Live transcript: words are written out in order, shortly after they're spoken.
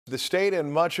The state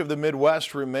and much of the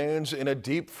Midwest remains in a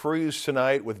deep freeze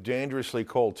tonight with dangerously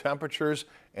cold temperatures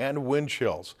and wind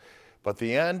chills. But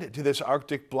the end to this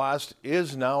Arctic blast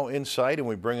is now in sight, and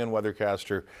we bring in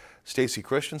weathercaster Stacy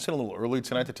Christensen a little early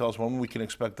tonight to tell us when we can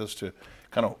expect this to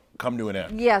kind of come to an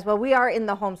end. Yes, well, we are in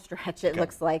the home stretch, it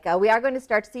looks like. We are going to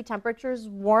start to see temperatures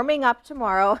warming up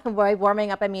tomorrow. By warming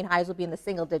up, I mean highs will be in the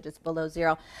single digits below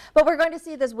zero. But we're going to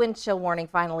see this wind chill warning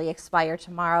finally expire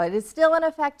tomorrow. It is still in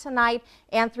effect tonight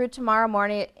and through tomorrow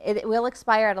morning. It will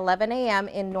expire at 11 a.m.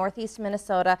 in northeast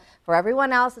Minnesota. For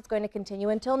everyone else, it's going to continue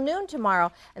until noon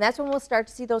tomorrow. And that's when we'll start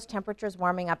to see those temperatures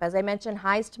warming up. As I mentioned,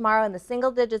 highs tomorrow in the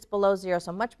single digits below zero,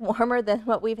 so much warmer than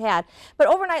what we've had. But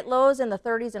overnight lows in the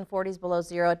 30s and 40s below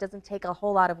zero. It doesn't take a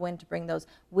whole lot of wind to bring those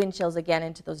wind chills again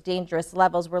into those dangerous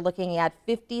levels. We're looking at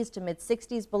 50s to mid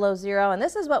 60s below zero, and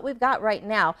this is what we've got right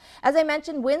now. As I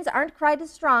mentioned, winds aren't quite as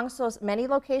strong, so many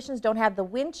locations don't have the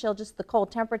wind chill, just the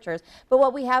cold temperatures. But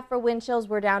what we have for wind chills,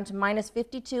 we're down to minus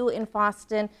 52 in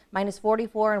Fosston, minus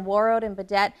 44 in Warroad and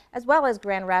Badette, as well as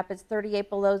Grand Rapids, 38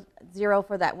 below zero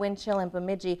for that wind chill in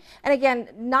Bemidji. And again,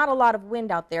 not a lot of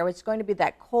wind out there. It's going to be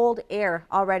that cold air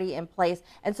already in place.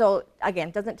 And so, again,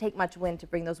 it doesn't take much wind to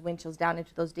bring those wind chills down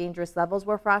into those dangerous levels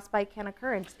where frostbite can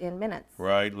occur in minutes.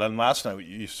 Right. And last night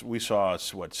we saw,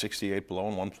 what, 68 below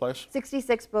in one place?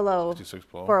 66 below, 66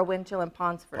 below for a wind chill in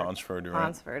Ponsford. You're right.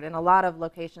 Ponsford. And a lot of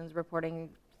locations reporting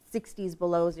 60s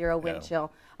below zero wind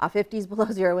chill, 50s below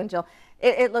zero wind chill.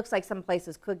 It looks like some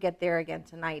places could get there again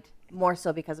tonight, more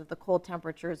so because of the cold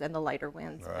temperatures and the lighter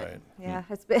winds. Right. But, yeah,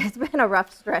 it's been a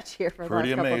rough stretch here for the last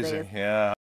couple amazing. days.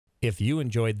 Yeah. If you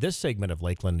enjoyed this segment of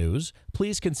Lakeland News,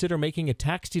 please consider making a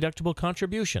tax-deductible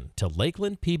contribution to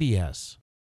Lakeland PBS.